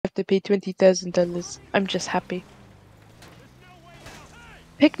have to pay $20,000. I'm just happy.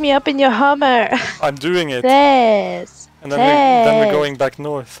 Pick me up in your Hummer. I'm doing it. Yes. And then we're going back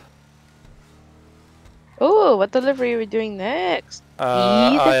north. Oh, what delivery are we doing next?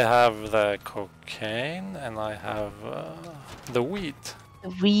 I have the cocaine and I have the weed.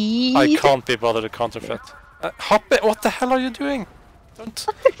 Weed. I can't be bothered to counterfeit. Hop it! What the hell are you doing? Don't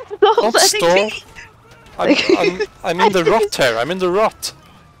stall. I'm in the rot here. I'm in the rot.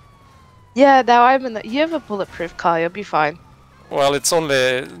 Yeah, now I'm in the. You have a bulletproof car. You'll be fine. Well, it's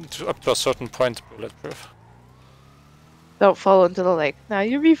only up to a certain point bulletproof. Don't fall into the lake. Now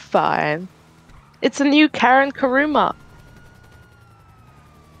you'll be fine. It's a new Karen Karuma.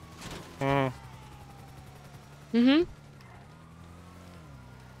 Mm-hmm.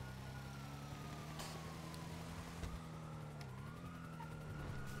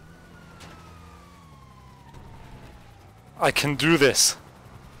 I can do this.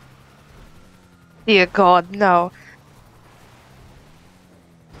 Dear God, no.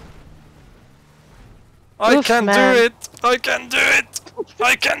 I can do it! I can do it!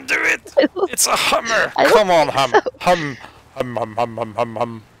 I can do it! It's a Hummer! Come on, hum! Hum! Hum, hum, hum, hum, hum,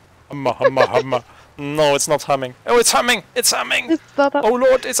 hum. Humma, humma, humma. No, it's not humming. Oh, it's humming! It's humming! It's not Oh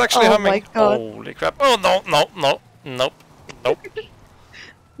lord, it's actually humming! My God. Holy crap. Oh no, no, no, nope, nope.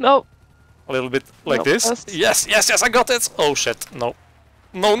 Nope. A little bit like Nope, this. that's- Yes, yes, yes, I got it! Oh shit, no.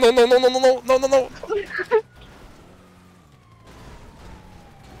 No, no, no, no, no, no, no, no, no, no!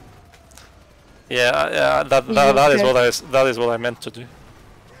 Yeah, that is what I meant to do.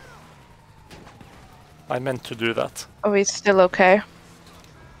 I meant to do that. Are we still okay?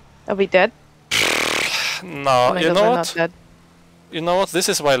 Are we dead? No, Oh my you God, know we're what? not dead. You know what? This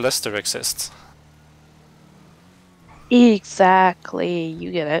is why Lester exists. Exactly.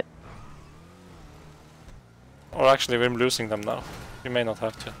 You get it. Or actually, we're losing them now. You may not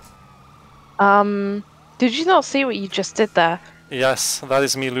have to. Did you not see what you just did there? Yes, that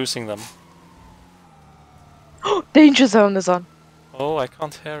is me losing them. Danger zone is on. Oh, I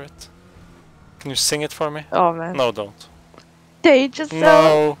can't hear it. Can you sing it for me? Oh man. No, don't. Danger zone.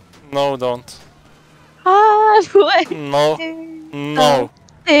 No, no, don't. Highway. No, no.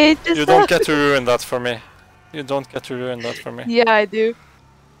 Danger You zone. don't get to ruin that for me. You don't get to ruin that for me. Yeah, I do.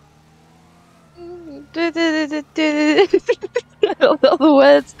 I don't know the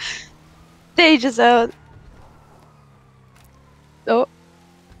words. Danger zone. Oh.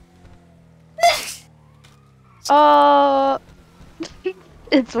 Oh.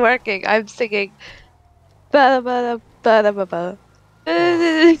 It's working. I'm singing. Ba ba ba ba ba ba.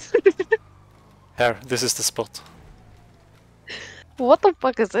 Here, this is the spot. What the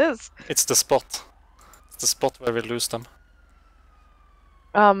fuck is this? It's the spot. It's the spot where we lose them.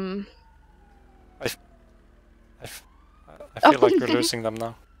 I feel like we're losing them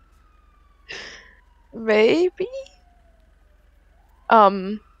now. Maybe?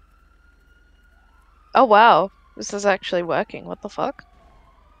 Oh wow. This is actually working. What the fuck?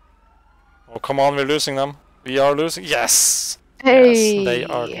 Oh, come on, we're losing them. We are losing. Yes! Hey! Yes, they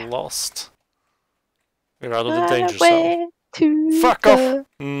are lost. We're out of the danger Highway zone. to Fuck the off!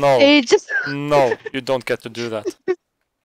 No. danger No, you don't get to do that.